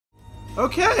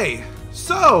Okay,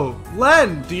 so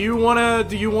Len, do you wanna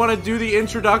do the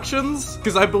introductions?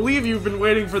 Because I believe you've been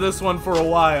waiting for this one for a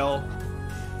while.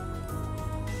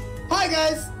 Hi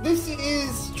guys, this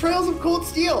is Trails of Cold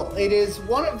Steel. It is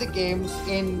one of the games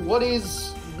in what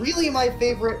is really my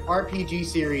favorite RPG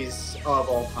series of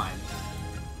all time.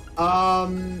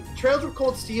 Trails of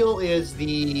Cold Steel is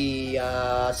the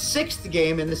 6th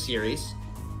game in the series,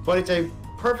 but it's a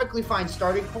perfectly fine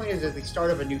starting point as the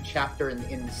start of a new chapter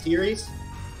in the series,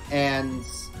 and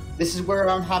this is where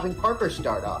I'm having Parker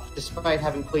start off, despite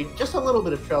having played just a little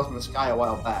bit of Trails in the Sky a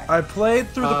while back. I played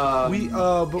through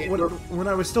when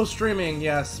I was still streaming,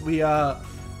 yes, we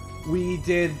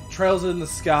did Trails in the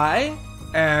Sky,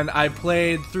 and I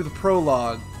played through the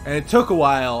prologue, and it took a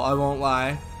while, I won't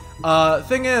lie.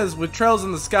 Thing is, with Trails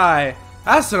in the Sky,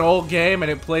 that's an old game,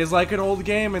 and it plays like an old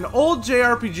game, and old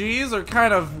JRPGs are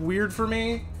kind of weird for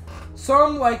me.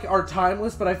 Some, like, are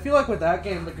timeless, but I feel like with that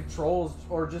game, the controls,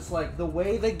 or just, like, the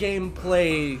way the game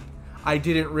played, I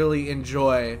didn't really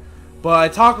enjoy. But I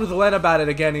talked with Len about it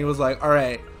again, he was like,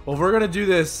 alright, well, if we're gonna do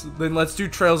this, then let's do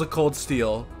Trails of Cold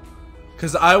Steel.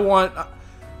 Because I want...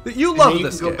 You love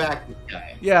this game. Go back this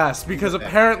guy. Yes, because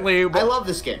apparently... I love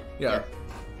this game. Yeah.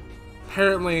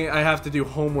 Apparently, I have to do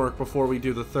homework before we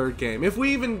do the 3rd game. If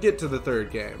we even get to the 3rd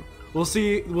game. We'll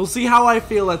see how I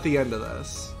feel at the end of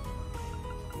this.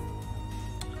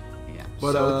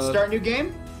 But, so let's start a new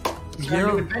game? Start a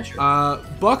new adventure.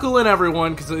 Buckle in,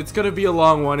 everyone, because it's going to be a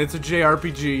long one. It's a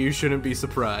JRPG. You shouldn't be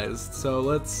surprised. So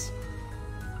let's...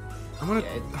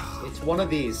 it's one of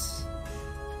these.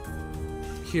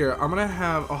 Here,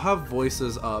 I'll have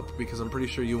voices up, because I'm pretty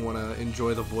sure you want to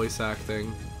enjoy the voice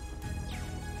acting.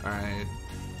 Alright.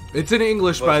 It's in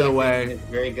English, by the way.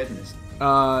 Very good in this.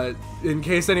 In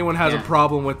case anyone has a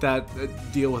problem with that,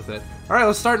 deal with it. Alright,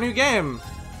 let's start a new game.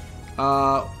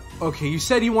 Okay, you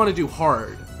said you want to do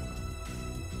hard.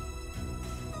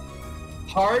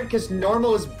 Hard? Because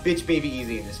normal is bitch baby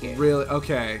easy in this game. Really?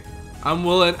 Okay. I'm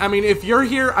willing. I mean, if you're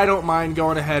here, I don't mind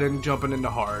going ahead and jumping into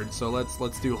hard. So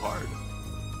let's do hard.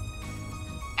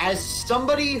 As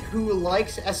somebody who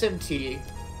likes SMT,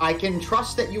 I can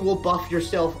trust that you will buff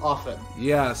yourself often.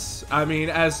 Yes. I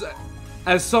mean, as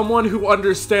someone who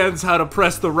understands how to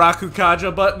press the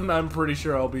Rakukaja button, I'm pretty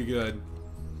sure I'll be good.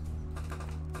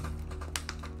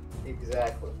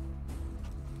 Exactly.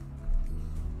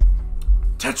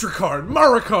 Tetracard,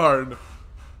 Maricard!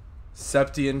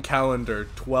 Septian calendar,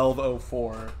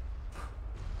 1204.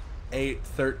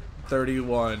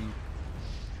 831.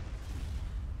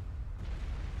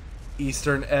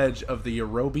 Eastern edge of the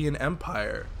European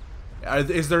Empire.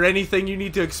 Is there anything you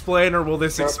need to explain, or will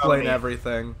this explain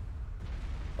everything?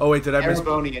 Oh wait, did I miss?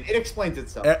 Erebonian. It explains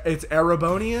itself. It's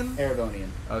Erebonian? Erebonian.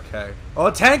 Okay.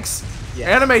 Oh, tanks! Yes.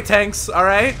 Anime tanks,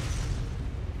 alright.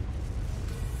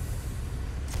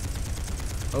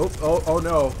 Oh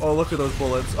no. Oh, look at those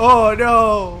bullets. Oh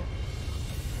no!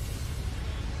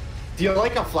 Do you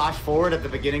like a flash forward at the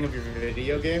beginning of your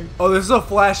video game? Oh, this is a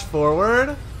flash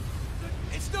forward?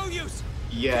 It's no use!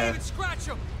 Yeah. Can't even scratch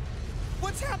them!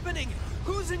 What's happening?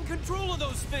 Who's in control of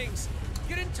those things?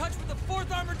 Get in touch with the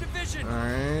 4th Armored Division!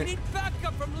 Alright. We need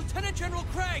backup from Lieutenant General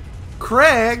Craig!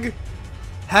 Craig?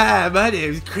 Hi, my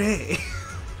name's Craig.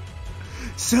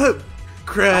 Sup,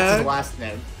 Craig? That's his last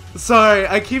name. Sorry,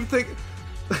 I keep thinking...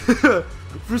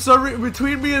 For some reason,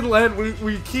 between me and Len,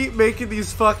 we keep making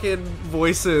these fucking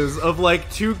voices of, like,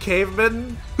 2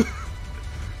 cavemen.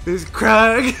 There's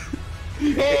Craig.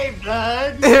 Hey,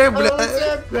 bud. Hey, Oh, bud. what's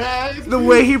up, Craig? The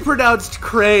way he pronounced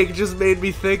Craig just made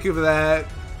me think of that.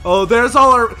 Oh, there's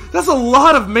all our... That's a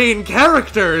lot of main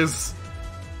characters.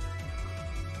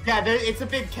 Yeah, it's a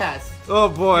big cast. Oh,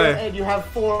 boy. Yeah, and you have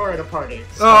 4 at a party.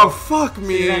 So, Oh, fuck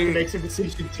me. So you have to make some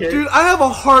decisions here. Dude, I have a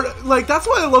hard... Like, that's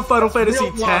why I love Final Fantasy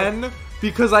X.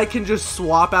 Because I can just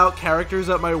swap out characters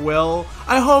at my will.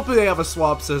 I hope they have a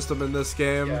swap system in this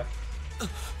game. Yeah.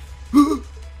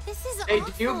 This is They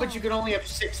awful. do, but you can only have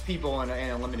 6 people in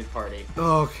a limited party.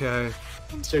 Okay.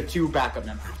 So 2 backup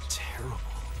members. Terrible.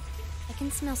 I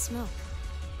can smell smoke.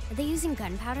 Are they using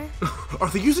gunpowder? Are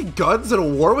they using guns in a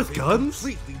war with They guns?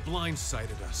 completely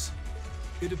blindsided us.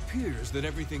 It appears that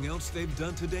everything else they've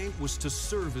done today was to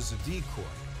serve as a decoy,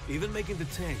 even making the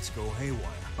tanks go haywire.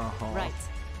 Right.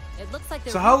 It looks like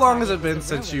So how long has it been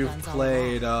since you've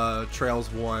played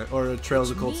Trails 1 or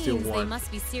Trails of Cold Steel 1? They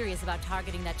must be serious about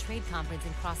targeting that trade conference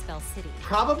in Crossbell City.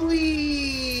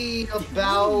 Probably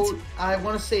about, I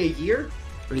want to say, a year.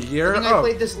 A year? I think I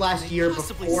played this last year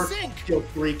before Cold Steel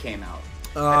 3 came out.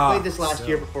 I played this last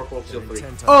year before Cold Steel 3.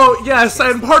 Oh, yes,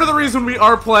 and part of the reason we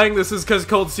are playing this is because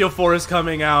Cold Steel 4 is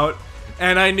coming out.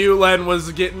 And I knew Len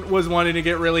was wanting to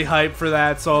get really hyped for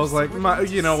that, so I was like,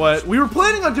 you know what? We were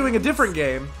planning on doing a different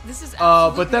game,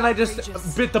 but then I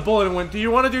just bit the bullet and went, "Do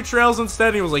you want to do Trails instead?"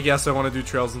 And he was like, "Yes, I want to do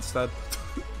Trails instead."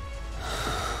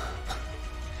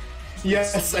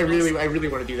 Yes, I really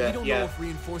want to do that. We don't know if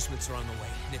reinforcements are on the way,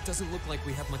 and it doesn't look like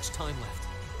we have much time left.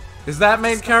 Is that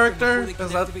main character? Is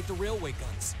that activate the railway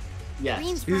guns?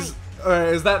 Yes.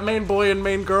 Is that main boy and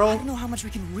main girl? I don't know how much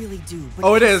we can really do. But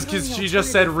Oh, it is, because she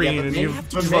just said Reen, and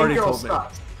you've already told me.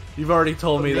 Sucks. You've already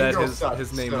told me that sucks,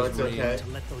 his name so is Reen. okay. to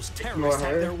let those terrorists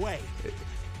have their way.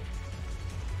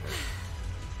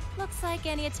 Looks like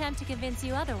any attempt to convince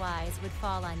you otherwise would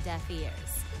fall on deaf ears.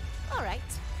 All right.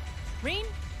 Reen,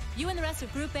 you and the rest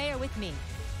of Group A are with me.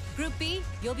 Group B,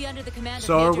 you'll be under the command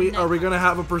So of Major are we Knight. gonna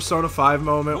have a Persona 5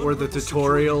 moment where the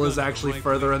tutorial is actually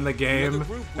further in the game,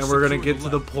 and we're gonna get to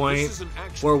the point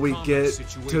where we get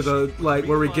to the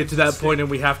where we get to that point and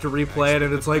we have to replay it,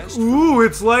 and it's like, ooh,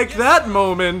 it's like that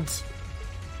moment.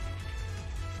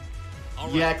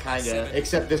 Yeah, kinda.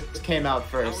 Except this came out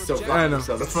first, so I know.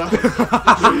 Persona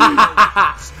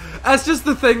 5. That's just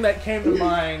the thing that came to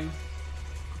mind.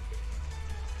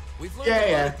 We've learned Yeah, a lot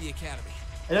yeah. at the academy.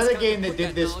 Another game that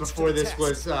did this before this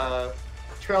was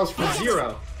Trails from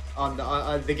Zero, on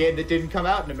the game that didn't come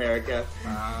out in America.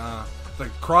 The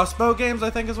crossbow games, I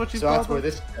think, is what you So call that's where them.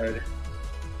 this started.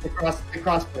 The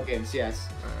crossbow games, yes.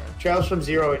 Trails from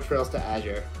Zero and Trails to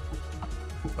Azure.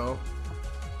 Oh.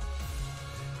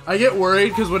 I get worried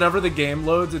because whenever the game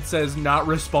loads, it says not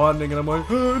responding, and I'm like,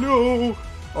 oh no.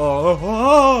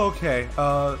 Oh, okay.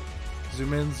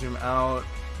 Zoom in, zoom out.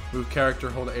 Move character,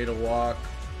 hold A to walk.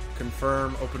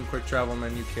 Confirm, open quick travel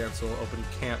menu, cancel, open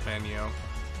camp menu,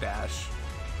 dash.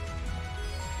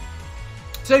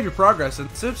 Save your progress in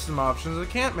system options of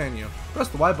the camp menu. Press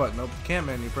the Y button, open the camp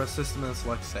menu, press system and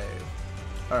select save.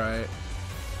 Alright.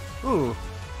 Ooh.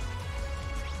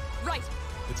 Right.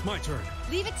 It's my turn.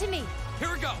 Leave it to me.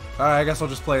 Here we go. Alright, I guess I'll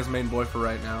just play as main boy for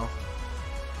right now.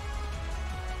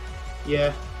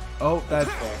 Yeah. Oh, that's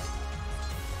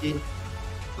fair.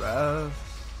 Rest.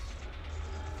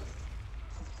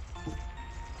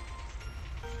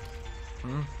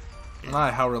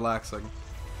 How relaxing.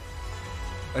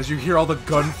 As you hear all the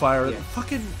gunfire. Yeah.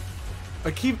 Fucking...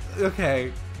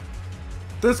 Okay.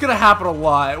 This is gonna happen a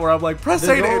lot, where I'm like, press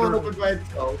A to enter. Open by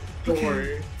itself. Don't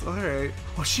worry. Alright.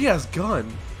 Oh, she has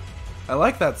gun. I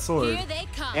like that sword. Here they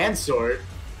come. And sword.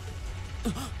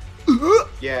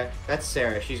 Yeah, that's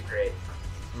Sarah. She's great.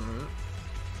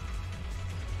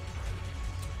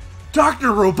 Dr.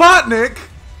 Robotnik!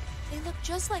 They look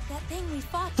just like that thing we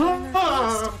fought during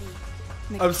our field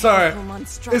study. I'm sorry.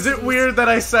 Is it weird that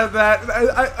I said that?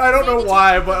 I don't know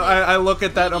why, but I look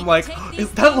at that and I'm like,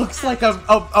 that looks like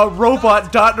a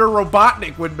robot Dr.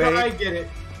 Robotnik would make. I get it.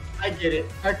 I get it.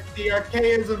 The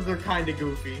archaisms are kind of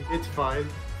goofy. It's fine.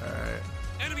 Alright.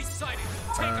 Enemy sighted.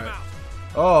 Take him out.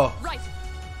 Oh. Right.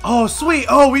 Oh, sweet.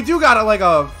 Oh, we do got like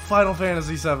a Final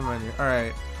Fantasy VII menu.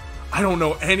 Alright. I don't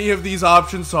know any of these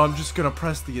options, so I'm just gonna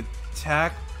press the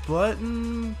attack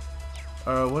button.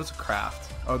 What is a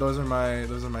craft? Oh, those are my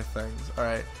things.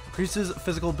 Alright. Increases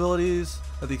physical abilities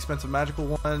at the expense of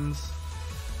magical ones.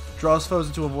 Draws foes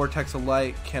into a vortex of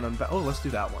light. Can unbound. Oh, let's do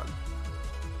that one.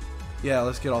 Yeah,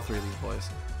 let's get all three of these boys.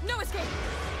 No escape.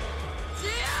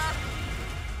 Yeah.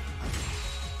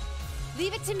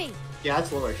 Leave it to me. Yeah,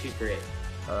 that's Laura. She's great.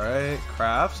 Alright,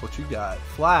 crafts. What you got?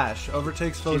 Flash.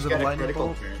 Overtakes foes She's with a got a lightning critical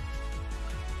bolt.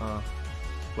 turn.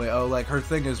 Wait, oh, like her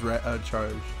thing is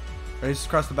charged. Races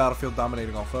across the battlefield,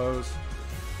 dominating all foes.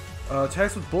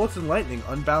 Attacks with bullets and lightning.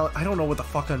 Unbalance. I don't know what the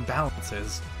fuck unbalance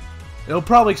is. It'll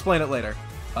probably explain it later.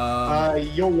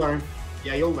 You'll learn.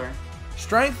 Yeah, you'll learn.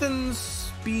 Strengthens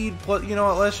speed plus. You know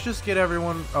what? Let's just get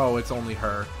everyone. Oh, it's only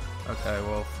her. Okay,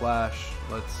 well, Flash.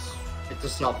 Let's. It's a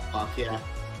self-buff, yeah.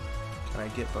 Can I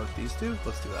get both these two?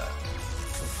 Let's do that.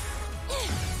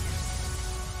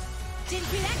 Didn't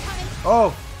see that coming.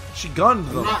 Oh, she gunned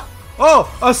them. Not-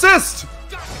 Oh, assist!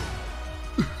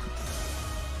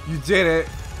 You did it.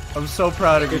 I'm so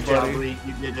proud of you, Good job, buddy. Reed.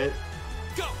 You did it.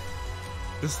 Go.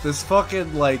 This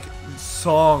fucking like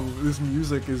song, this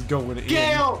music is going in.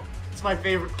 Gale! It's my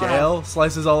favorite crap. Gale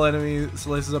slices all enemies,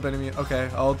 slices up enemy. Okay,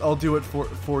 I'll do it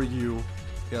for you.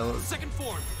 Yeah. Second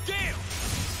form. Gale.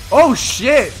 Oh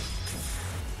shit!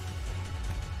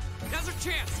 Now's our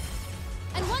chance.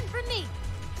 And one for me.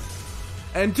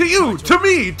 And to you, to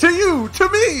me, to you, to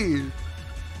me.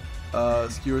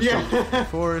 Skewers Yeah.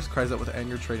 force cries out with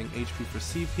anger, trading HP for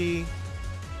CP.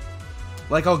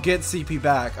 Like I'll get CP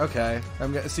back. Okay,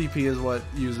 CP is what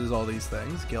uses all these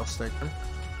things. Gale Stinker.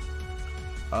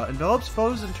 Envelops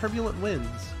foes in turbulent winds.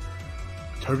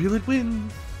 Turbulent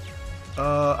winds.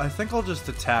 I think I'll just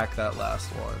attack that last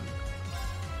one.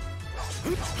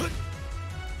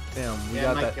 Damn, we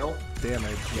got that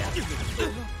damage. Yeah.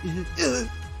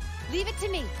 Leave it to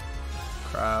me.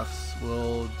 Crafts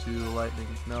will do lightning.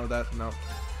 No, no.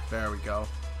 There we go.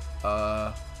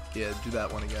 Yeah, do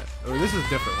that one again. Oh, this is a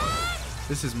different one.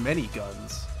 This is many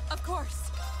guns. Of course.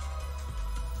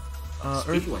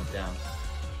 Speed went down.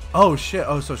 Oh shit!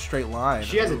 Oh, so straight line.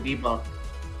 She has a debuff.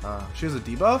 She has a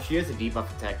debuff? She has a debuff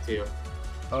attack too.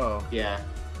 Oh. Yeah.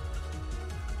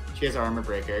 She has armor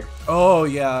breaker. Oh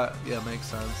yeah, yeah, makes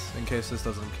sense. In case this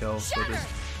doesn't kill, so just.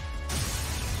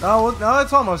 No,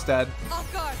 it's almost dead.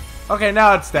 Off guard. Okay,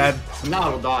 now it's dead. Now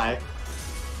it'll die.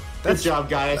 Good job,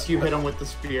 guys. You hit him with the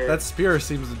spear. That spear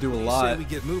seems to do a lot. We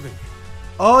get moving.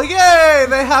 Oh yay!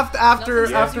 They have to after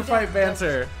fight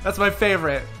banter. That's my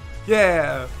favorite.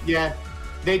 Yeah. Yeah,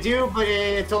 they do, but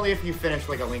it's only if you finish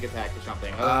like a link attack or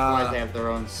something. Otherwise, they have their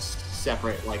own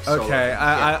separate like. Solo Okay,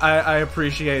 I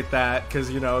appreciate that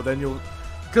because then you'll.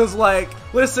 Cause like,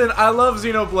 listen, I love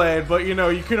Xenoblade, but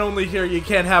you can only hear you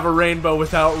can't have a rainbow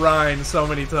without Rhine so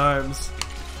many times.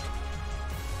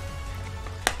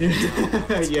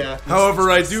 Yeah. However,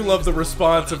 I do love the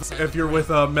response if you're with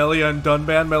Melia and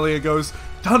Dunban. Melia goes,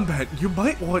 Dunban, you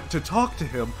might want to talk to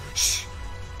him. Shh.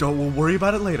 We'll worry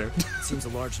about it later. Seems a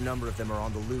large number of them are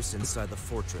on the loose inside the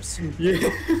fortress. Yeah.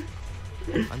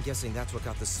 I'm guessing that's what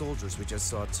got the soldiers we just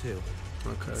saw too.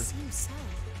 Okay. Seems so.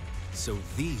 So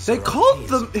these They are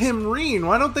called our him Reen.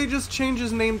 Why don't they just change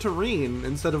his name to Reen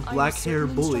instead of Black Hair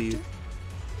Bully?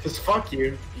 Just fuck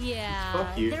you. Yeah,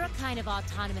 Fuck you. they're a kind of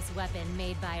autonomous weapon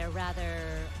made by a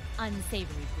rather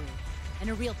unsavory group, and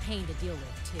a real pain to deal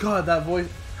with too. God, that voice.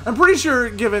 I'm pretty sure,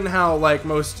 given how like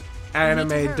most anime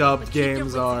hurry, dubbed but keep your games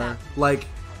wits are, about like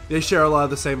they share a lot of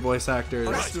the same voice actors.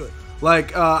 Understood.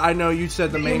 Like I know you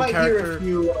said the You main might character.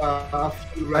 hear a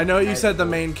few I know you said the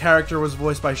recognizable- main character was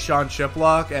voiced by Sean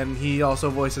Shiplock, and he also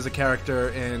voices a character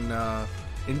in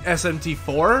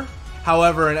SMT4.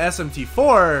 However, in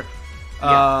SMT4,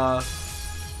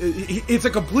 it's a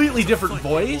completely different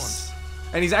voice,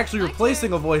 and he's actually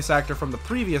replacing a voice actor from the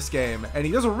previous game, and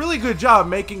he does a really good job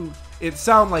making it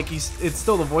sound like it's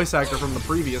still the voice actor from the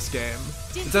previous game.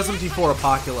 It's SMT4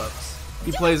 Apocalypse.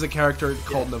 He plays a character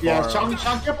called Navarro. Yeah, Sean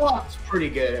Shiplock's pretty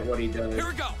good at what he does. Here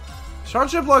we go. Sean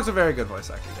Shiplock's a very good voice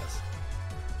actor,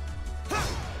 yes.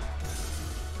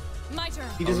 My turn.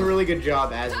 He does a really good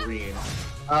job as Reen.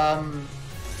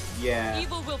 Yeah.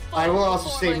 Evil will fall I will also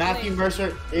before say my Matthew blade.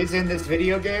 Mercer is in this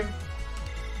video game.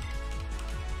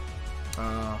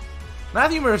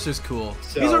 Matthew Mercer's cool.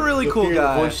 So He's a really you'll cool hear the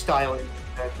guy. voice style in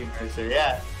Matthew Mercer,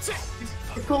 yeah. He's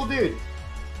a cool dude.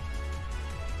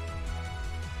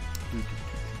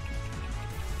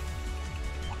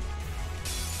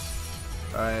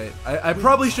 Alright, I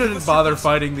probably shouldn't bother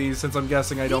fighting these since I'm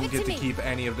guessing I don't it get to to me. keep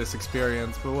any of this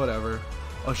experience, but whatever.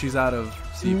 Oh, she's out of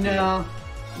CP. No.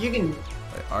 You can Wait,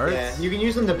 arts? yeah, you can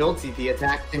use them to build CP,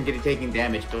 attack and get taking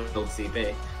damage, but build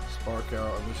CP. Spark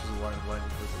out, unleashes a line of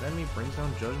lightning. An enemy brings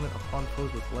down judgment upon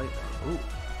foes with lightning. Ooh.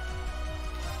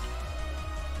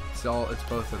 It's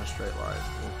both in a straight line.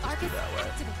 We'll just do Arcus that way.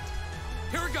 activate.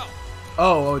 Here we go.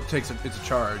 Oh, it's a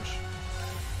charge.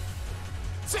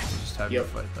 Just have you Yep.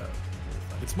 fight that.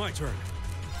 It's my turn.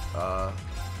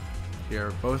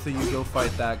 Here, both of you go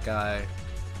fight that guy,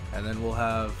 and then we'll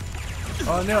have.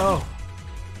 Oh no!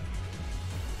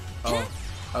 Oh,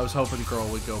 I was hoping Girl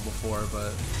would go before,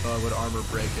 but I would armor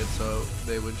break it, so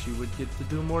she would get to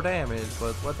do more damage. But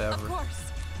Of whatever. course.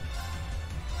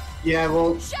 Yeah,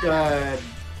 well,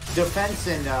 defense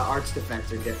and arts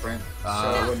defense are different,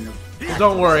 so it wouldn't have.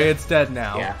 Don't worry, it's dead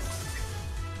now. Yeah.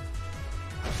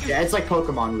 Yeah, it's like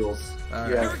Pokemon rules. Alright.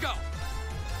 You Here have, we go.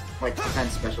 like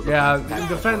defense, special Yeah, defense. attack,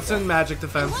 defense special and magic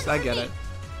defense. I get it.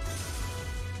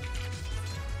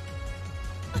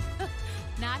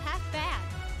 Not half bad.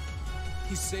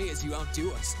 You say as you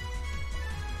outdo us.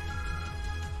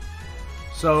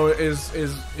 So is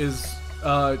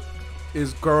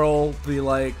Girl the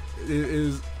like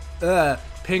is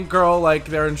Pink Girl like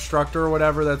their instructor or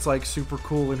whatever that's like super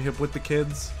cool and hip with the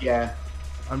kids? Yeah.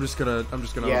 I'm just gonna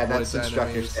Yeah, avoid that's that instructor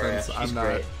enemy Sarah. since She's I'm not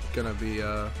great. gonna be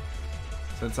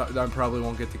since I probably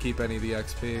won't get to keep any of the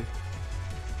XP.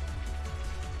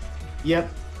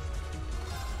 Yep.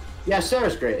 Yeah,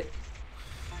 Sarah's great.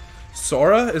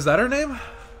 Sora, is that her name?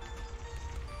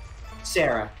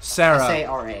 Sarah. Sarah.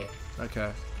 S-A-R-A.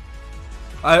 Okay.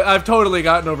 I've totally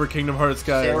gotten over Kingdom Hearts,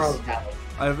 guys. Sarah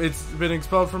O'Connell. It's been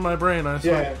expelled from my brain. I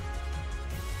swear.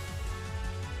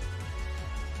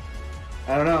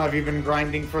 Yeah. I don't know, have you been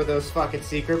grinding for those fucking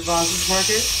secret bosses,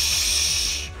 Marcus?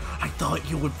 Shh. I thought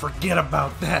you would forget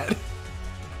about that.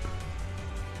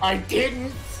 I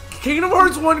didn't! Kingdom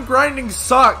Hearts 1 grinding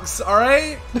sucks,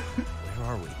 alright? Where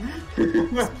are we?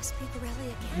 This must be Borelli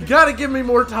You again. gotta give me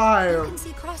more You time. can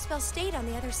see Crossbell State on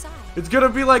the other side. It's gonna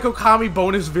be like Okami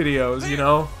bonus videos, you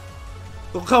know?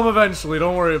 They'll come eventually,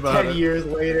 don't worry about 10 it. years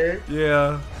later.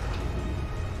 Yeah.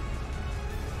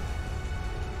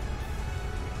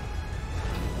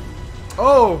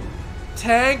 Oh!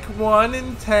 Tank 1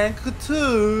 and Tank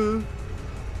 2.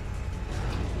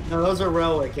 No, those are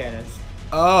railway cannons.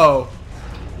 Oh.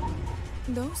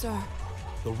 Those are...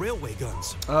 The railway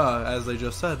guns. As they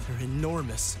just said. They're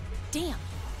enormous. Damn.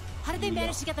 How did they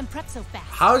manage to get them prepped so fast?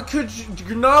 How could you?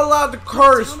 You're not allowed to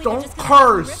curse. Tell me they're Don't just gonna let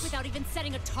them rip curse. without even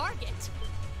setting a target.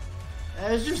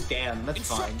 It's just damn. That's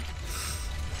fine.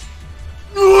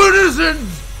 What is it?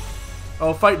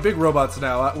 Oh, fight big robots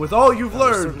now. With all you've We're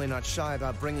learned. certainly not shy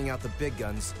about bringing out the big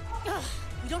guns. Ugh,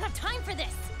 we don't have time for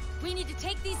this. We need to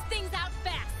take these things out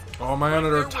fast. Oh, am I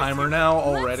under a timer now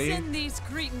already? Let's send these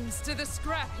cretins to the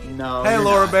scrap heap. No. Hey, you're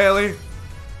Laura not. Bailey.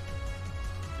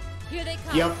 Here they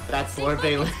come. Yep, that's See Laura what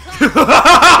Bailey. is coming.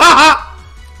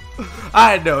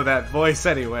 I know that voice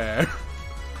anywhere.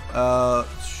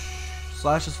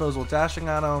 Slashes foes while dashing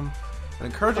at him. An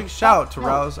encouraging shout to No.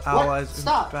 rouse What? allies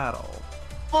Stop. in battle.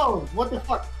 Oh, what the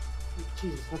fuck?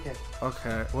 Jesus, okay.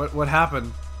 Okay, what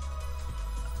happened?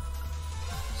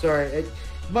 Sorry,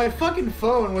 my fucking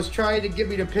phone was trying to get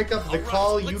me to pick up the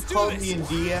call you let's do called this. me in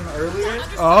DM earlier.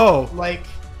 Oh. Like,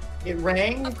 it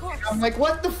rang. Of course. I'm like,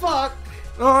 what the fuck?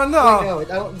 Oh Wait, no.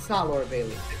 no, it's not Laura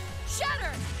Bailey.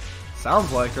 Shatter!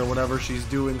 Sounds like her whenever she's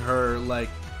doing her like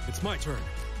It's my turn.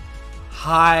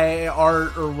 high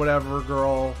art or whatever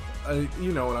girl.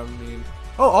 You know what I mean.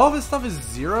 Oh, all of his stuff is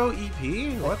 0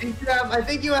 EP? What? I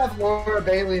think you have Laura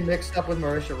Bailey mixed up with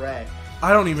Marisha Ray.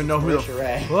 I don't even know who the Marisha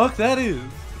Ray. fuck that is.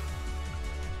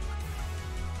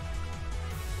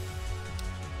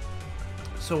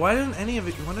 So why doesn't he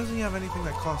have anything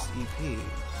that costs EP?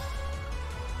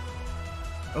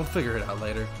 I'll figure it out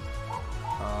later.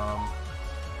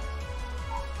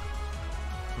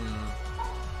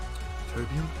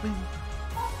 Turbulent Wind.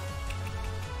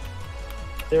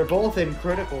 They're both in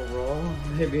Critical Role.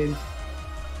 I mean,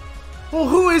 Well,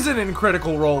 who isn't in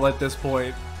Critical Role at this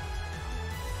point?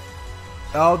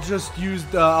 I'll just use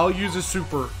I'll use a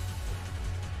super.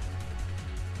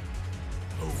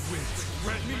 Oh, winds,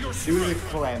 grant me your do the strength.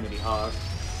 Calamity Hawk.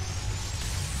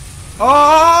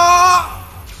 Oh!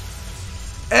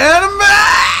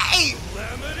 Anime!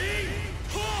 Calamity!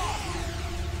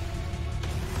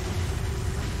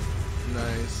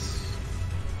 Nice.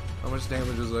 How much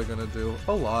damage is that gonna do?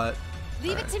 A lot.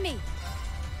 Leave it to me.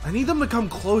 I need them to come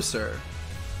closer.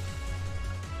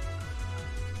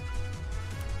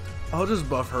 I'll just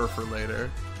buff her for later.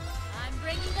 I'm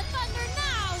bringing the thunder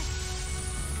now.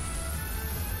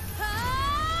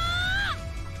 Ah!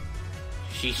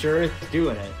 She sure is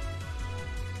doing it.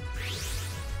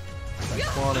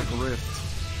 Cyclonic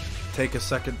Rift. Take a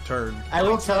second turn. I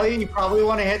will tell you, you probably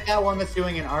want to hit that one that's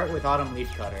doing an art with Autumn Leaf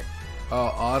Cutter.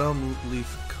 Oh, Autumn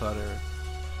Leaf Cutter.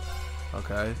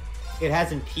 Okay. It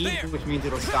hasn't peaked, which means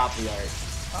it'll stop the art.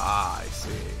 Ah, I see.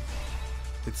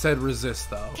 It said resist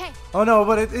though. Okay. Oh no,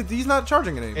 but he's not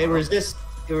charging it It anymore.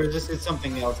 resisted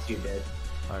something else you did.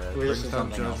 Alright, it brings resisted down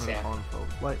something else, judgment yeah. on foe.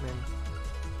 Lightning.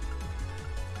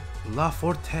 La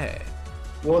Forte.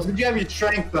 Well, since you have your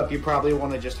strength up, you probably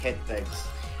want to just hit things.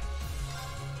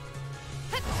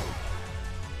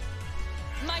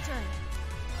 My turn.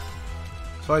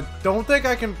 So I don't think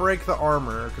I can break the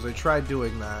armor, because I tried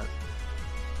doing that.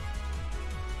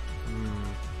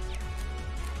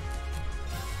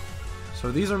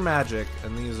 So these are magic,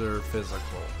 and these are physical.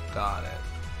 Got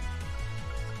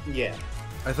it. Yeah.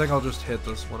 I think I'll just hit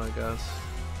this one, I guess.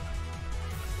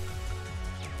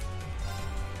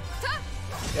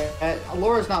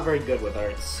 Laura's not very good with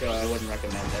arts, so I wouldn't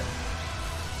recommend it.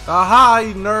 Aha,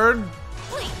 you nerd!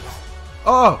 Please.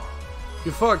 Oh!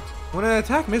 You fucked. When an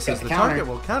attack misses, Yeah, the counter. target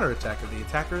will counterattack if the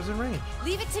attacker is in range.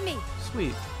 Leave it to me.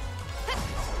 Sweet.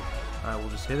 I will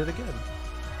just hit it again.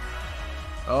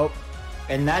 Oh.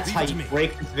 And that's Leave how it to you me.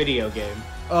 break this video game.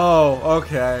 Oh,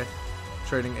 okay.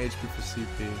 Trading HP for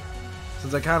CP.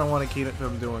 Since I kind of want to keep it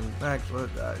from doing... Actually,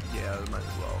 yeah, might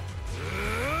as well.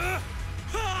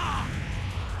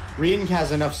 Reedon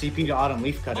has enough CP to Autumn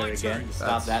Leaf Cutter My again turn. to stop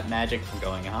That's- that magic from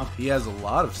going off. He has a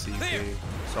lot of CP, There.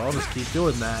 so I'll just keep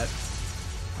doing that.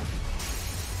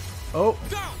 Oh,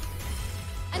 Go!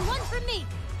 And one for me.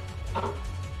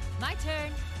 My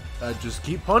turn. just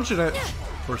keep punching it.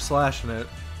 Or slashing it.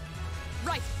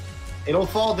 Right. It'll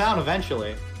fall down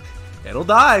eventually. It'll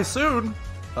die soon.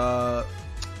 Yeah,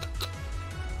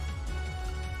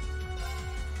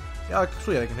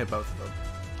 actually I can hit both of them.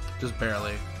 Just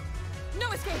barely.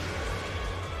 No escape.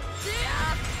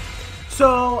 Yeah.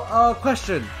 So,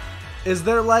 question. Is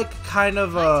there, like, kind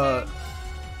of a...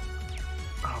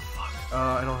 Oh, fuck.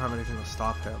 I don't have anything to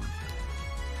stop him.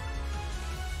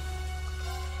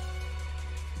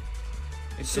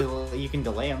 You can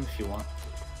delay him if you want.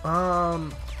 Yeah.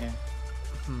 Yeah.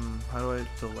 How do I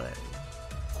delay?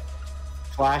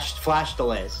 Flash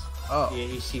delays. Oh.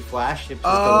 You see flash? It I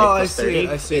plus 30, see.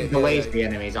 I see. It delays the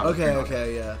enemies on the Okay, ground.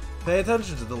 okay, yeah. Pay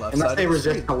attention to the left Unless side. they of the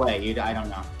resist screen. delay, I don't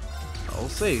know. We'll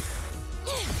see.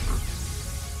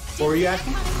 What were you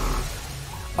asking?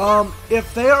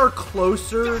 If they are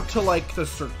closer to like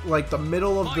the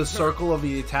middle of the circle of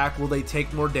the attack, will they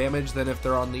take more damage than if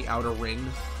they're on the outer ring?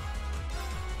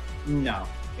 No,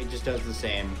 it just does the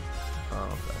same. Oh,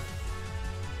 okay.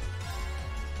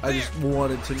 I just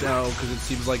wanted to know because it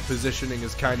seems like positioning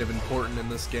is kind of important in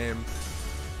this game.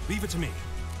 Leave it to me.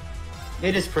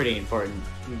 It is pretty important,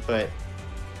 but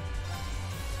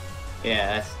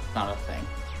yeah, that's not a thing.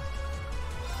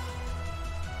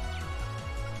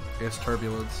 Yes,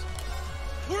 turbulence.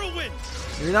 Whirlwind.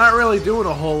 You're not really doing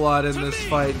a whole lot in this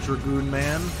fight, Dragoon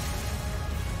Man.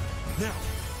 Now.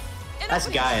 That's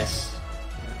Gaius.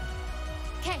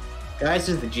 Okay. Gaius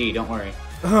is the G, don't worry.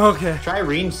 Okay. Try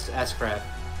Reen's S-Craft.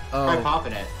 Try Oh.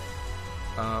 popping it.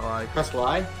 Press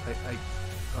Y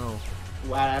Oh.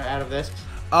 out of this.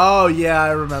 Oh, yeah,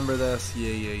 I remember this.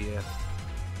 Yeah.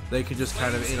 They could just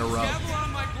kind of interrupt. Gather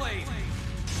on my blade.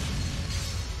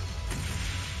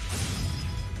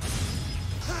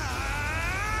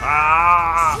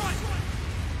 Ah!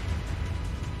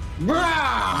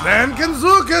 Brah!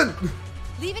 Mankenzuken!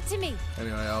 Leave it to me.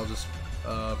 Anyway, I'll just,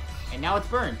 And now it's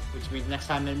burned, which means next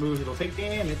time it moves, it'll take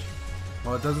damage.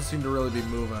 well, it doesn't seem to really be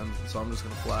moving, so I'm just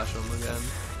gonna flash him again.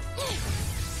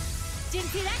 Didn't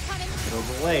see that coming.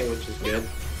 It'll delay, which is good.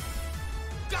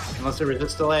 Unless it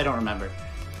resists delay, I don't remember.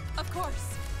 Of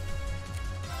course.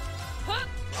 Huh.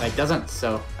 It doesn't,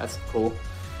 so that's cool.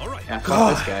 All right. Yeah, fuck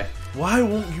God. this guy. Why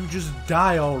won't you just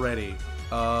die already?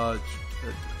 I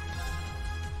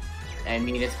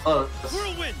mean, it's close.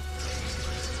 Whirlwind.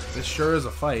 This sure is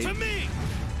a fight. To me.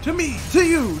 To me, to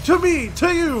you, to me,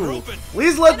 to you! Open.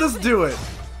 Please let this do it!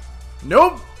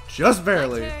 Nope, just My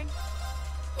barely. turn.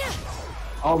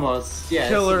 Almost. Yeah.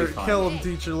 Kill this will her, be fine. kill him,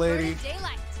 teacher lady. Burn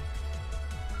daylight.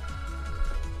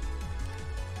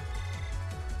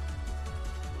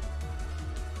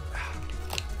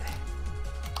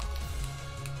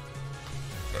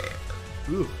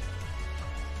 Ooh.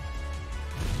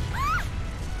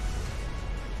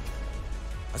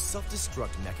 A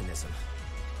self-destruct mechanism.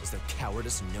 Is their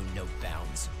cowardice know no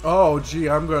bounds? Oh, gee,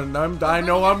 I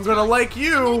know I'm gonna like I'm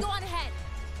you! gonna go on ahead.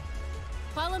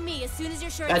 Follow me as soon as you're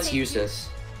sure it's That's safe to- useless.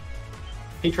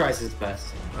 He tries his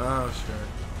best. Oh, sure.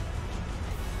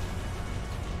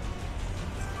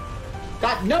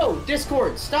 God, no!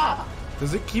 Discord, stop!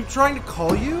 Does it keep trying to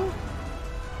call you?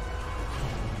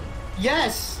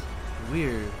 Yes!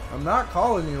 Weird. I'm not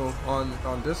calling you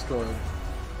on Discord.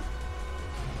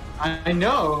 I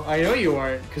know you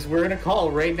aren't, because we're in a call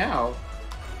right now.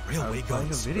 Railway I'm playing a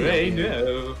guns. video Right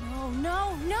game.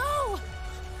 now. No.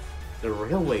 The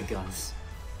railway guns.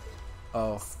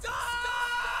 Oh.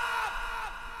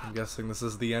 I'm guessing this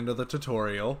is the end of the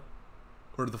tutorial.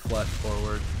 Or the flash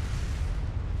forward.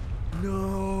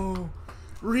 No!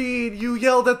 Reed, you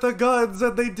yelled at the guns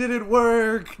and they didn't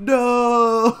work!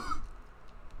 No!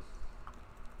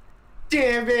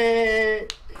 Damn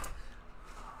it!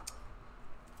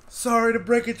 Sorry to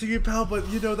break it to you, pal, but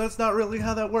you know, that's not really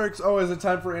how that works. Oh, is it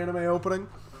time for anime opening?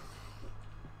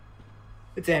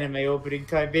 It's anime opening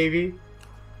time, baby.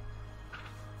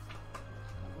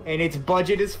 And it's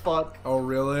budget as fuck, Oh,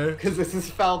 really? because this is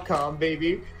Falcom,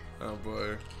 baby. Oh,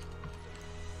 boy.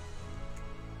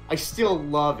 I still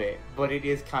love it, but it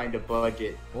is kind of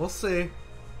budget. We'll see.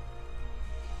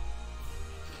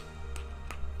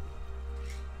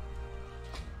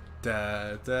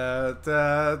 Da da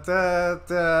da da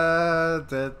da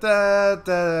da da da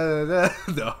da.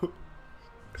 No.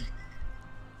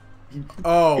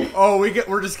 Oh,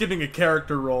 we're just getting a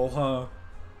character roll, huh?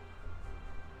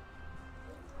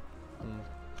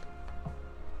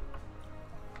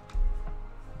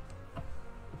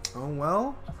 Oh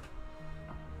well.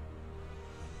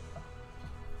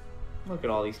 Look at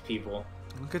all these people.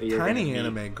 Look at You're tiny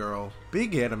gonna meet. anime girl,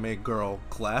 big anime girl,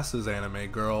 glasses anime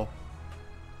girl.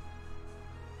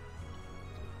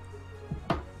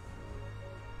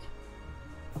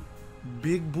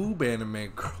 Big boob anime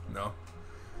girl. No.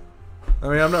 I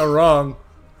mean, I'm not wrong.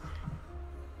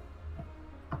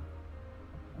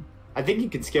 I think you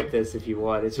can skip this if you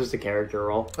want. It's just a character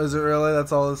roll. Is it really?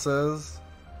 That's all it says?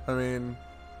 I mean,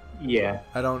 Yeah.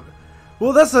 I don't...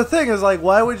 Well, that's the thing is like,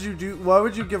 why would you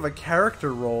give a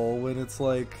character role when it's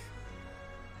like?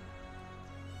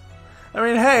 I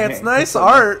mean, hey, it's nice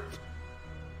art.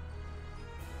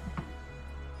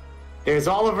 There's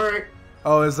Oliver.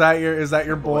 Oh, is that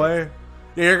your boy?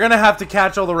 Yeah, you're gonna have to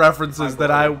catch all the references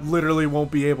that I literally won't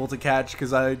be able to catch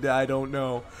because I don't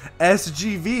know.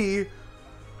 SGV.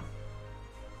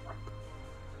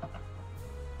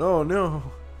 Oh no.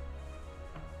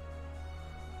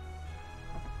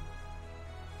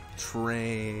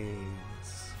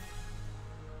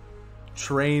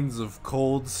 Trains of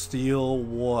Cold Steel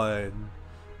 1.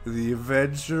 The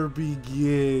adventure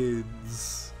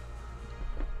begins.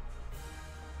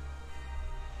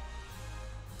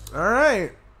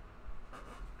 Alright.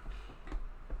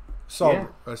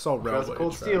 I saw railway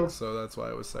Cold tracks, Steel. so that's why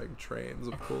I was saying Trains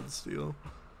of Cold Steel.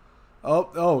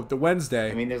 Oh, the Wednesday.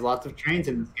 I mean, there's lots of trains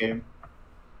in this game.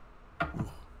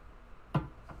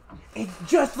 It's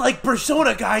just like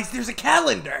Persona, guys. There's a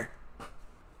calendar.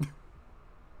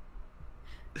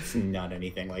 It's not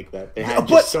anything like that. It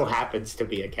just so happens to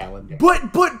be a calendar.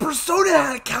 But Persona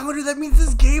had a calendar. That means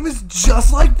this game is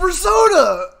just like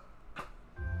Persona.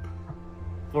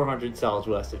 400 cells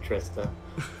west of Trista.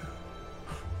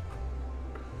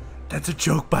 That's a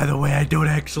joke, by the way. I don't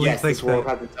actually think this world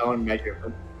that. has its own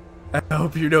measurement. I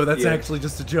hope you know that's actually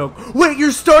just a joke. Wait,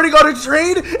 you're starting on a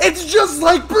train? It's just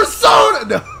like Persona!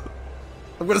 No.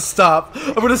 I'm gonna stop.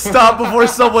 I'm gonna stop before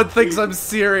someone thinks I'm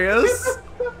serious.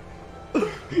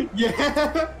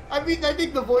 Yeah. I mean, I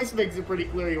think the voice makes it pretty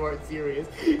clear you aren't serious.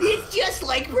 It's just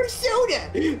like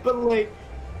Persona! But, like...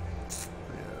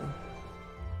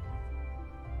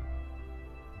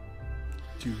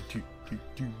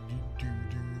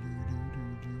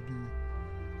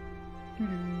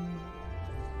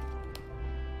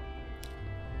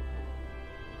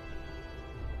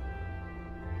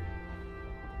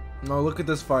 Oh, look at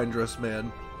this fine dressed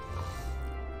man.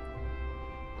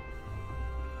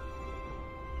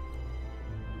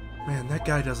 Man, that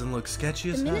guy doesn't look sketchy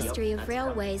as The hell. Ministry of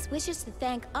Railways wishes to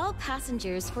thank all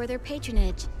passengers for their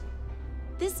patronage.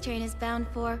 This train is bound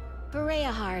for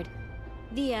Bereahard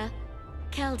via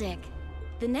Keldic.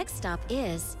 The next stop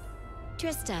is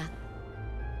Trista.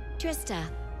 Trista.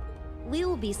 We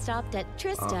will be stopped at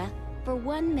Trista for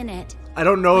 1 minute. I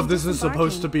don't know if this is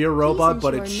supposed to be a robot,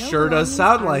 but it sure does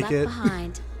sound like it.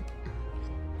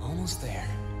 Almost there.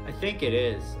 I think it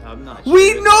is. I'm not sure.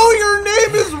 We know your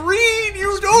name is Reed!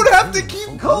 You don't have to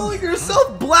keep calling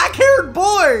yourself black-haired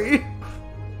boy!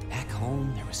 Back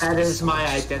home, there was That is my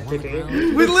identity.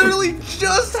 We literally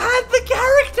just had the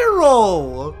character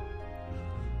role!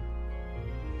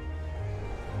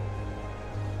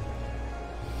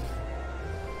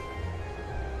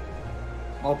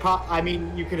 Well, I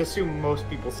mean, you could assume most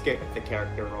people skip the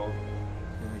character role.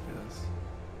 Yeah, I guess.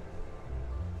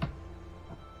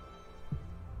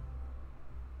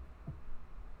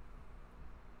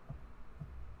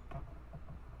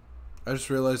 I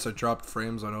just realized I dropped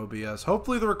frames on OBS.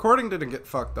 Hopefully the recording didn't get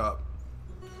fucked up.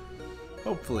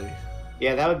 Hopefully.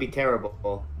 Yeah, that would be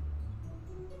terrible.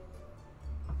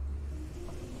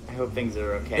 I hope things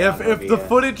are okay. If the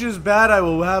footage is bad, I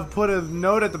will have put a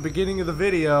note at the beginning of the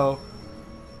video.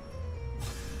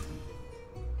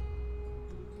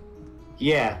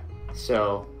 Yeah,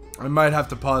 so... I might have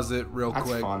to pause it real That's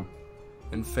quick fun.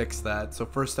 and fix that. So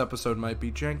first episode might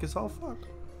be jank as all fuck.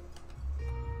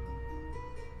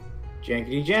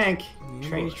 Jankety jank.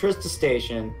 Train to Trista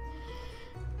Station.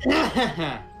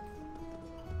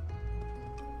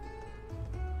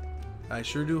 I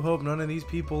sure do hope none of these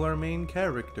people are main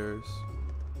characters.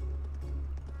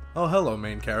 Oh, hello,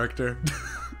 main character.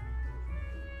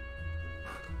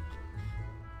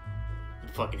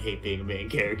 I fucking hate being a main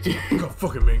character. Oh,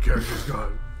 fucking main character's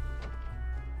gone.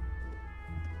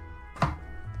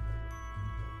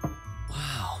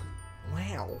 Wow.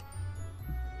 Wow.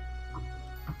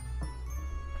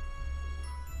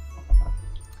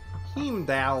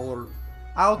 Heimdall,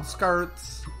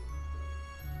 outskirts.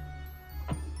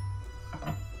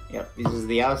 Yep, this is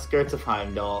the outskirts of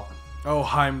Heimdall. Oh,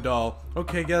 Heimdall.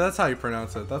 Okay, yeah, that's how you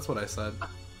pronounce it. That's what I said.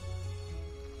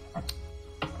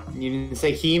 You didn't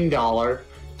say Heimdaller.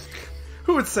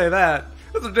 Who would say that?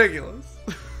 That's ridiculous.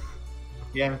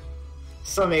 Yeah.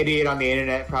 Some idiot on the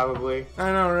internet, probably.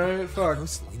 I know, right? Fuck.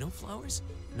 Those Lino flowers?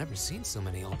 I've never seen so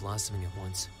many all blossoming at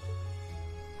once.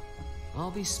 I'll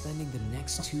be spending the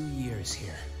next 2 years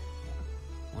here.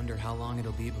 Wonder how long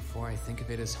it'll be before I think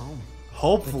of it as home.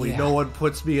 Hopefully yeah, no one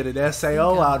puts me in an SAO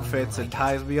I will outfits and like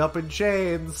ties me up in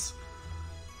chains.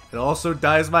 It also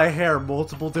dyes my hair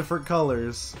multiple different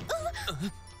colors.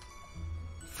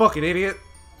 Fucking idiot.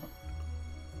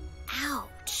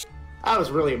 Ouch. That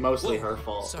was really mostly her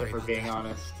fault, Sorry if we're about being that.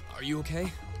 honest. Are you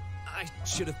okay? I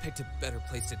should have picked a better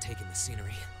place to take in the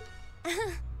scenery.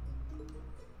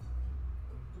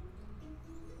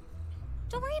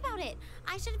 Don't worry about it.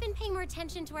 I should have been paying more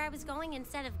attention to where I was going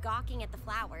instead of gawking at the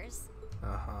flowers.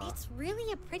 It's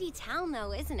really a pretty town,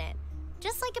 though, isn't it?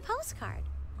 Just like a postcard.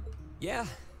 Yeah,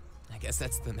 I guess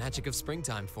that's the magic of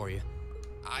springtime for you.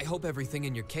 I hope everything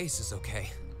in your case is okay.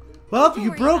 Well,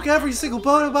 you broke every single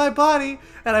bone in my body,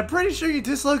 and I'm pretty sure you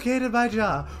dislocated my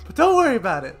jaw. But don't worry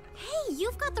about it. Hey,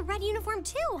 you've got the red uniform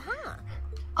too, huh?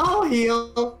 I'll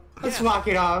heal. Let's walk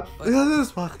it off. Yeah,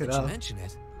 let's walk it Did you up. mention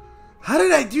it? How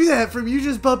did I do that from you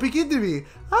just bumping into me?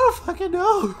 I don't fucking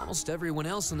know. Almost everyone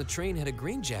else on the train had a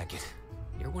green jacket.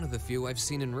 You're one of the few I've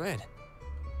seen in red.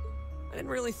 I didn't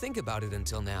really think about it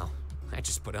until now. I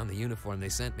just put on the uniform they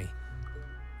sent me.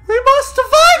 We must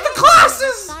divide the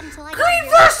classes! Not until I got Green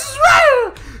here. versus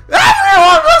red!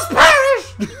 Everyone must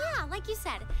perish! Yeah, like you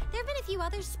said, there have been a few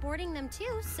others sporting them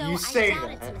too, so You I say doubt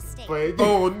it's a that, mistake. but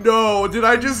Oh no, did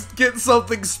I just get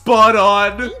something spot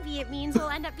on? Maybe it means we'll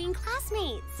end up being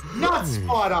classmates. not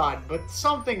spot on, but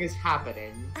something is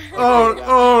happening.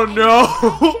 Oh I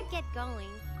no. should get going.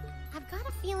 I've got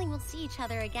a feeling we'll see each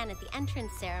other again at the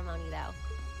entrance ceremony, though.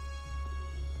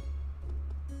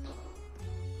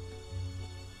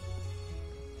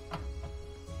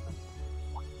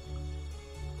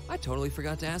 I totally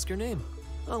forgot to ask her name.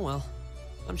 Oh well,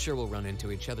 I'm sure we'll run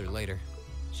into each other later.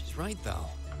 She's right though.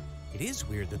 It is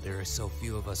weird that there are so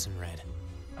few of us in red.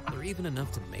 Are there even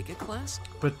enough to make a class?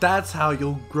 But that's how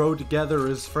you'll grow together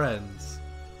as friends.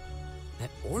 That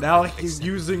orb Now that they he's sent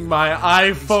using me my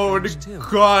is pretty strange, iPhone.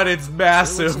 too. God, it's It looks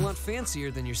massive. a lot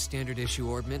fancier than your standard issue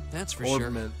orbment, that's for sure.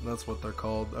 Ornament, that's what they're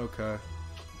called. Okay.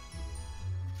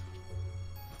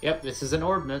 Yep, this is an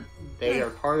orbment. They are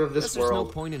part of this Guess there's no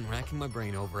world. point in racking my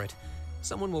brain over it.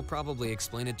 Someone will probably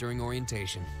explain it during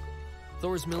orientation.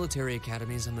 Thor's military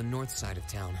academy is on the north side of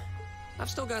town. I've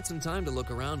still got some time to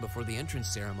look around before the entrance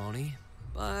ceremony,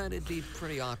 but it'd be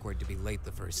pretty awkward to be late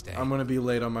the first day. I'm gonna be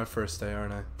late on my first day,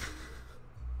 aren't I?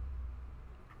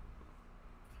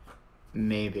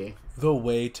 Maybe. The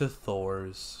way to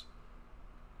Thor's.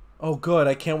 Oh good,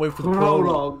 I can't wait for the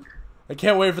prologue. I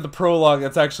can't wait for the prologue.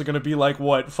 That's actually gonna be like,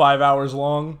 what, 5 hours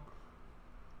long?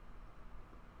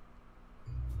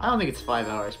 I don't think it's 5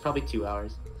 hours. Probably 2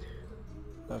 hours.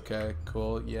 Okay,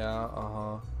 cool. Yeah,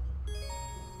 uh-huh.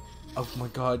 Oh my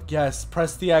god, yes,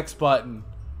 press the X button.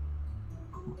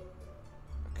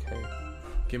 Okay.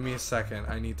 Give me a second.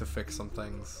 I need to fix some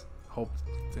things. Hope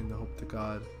to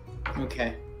God.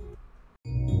 Okay.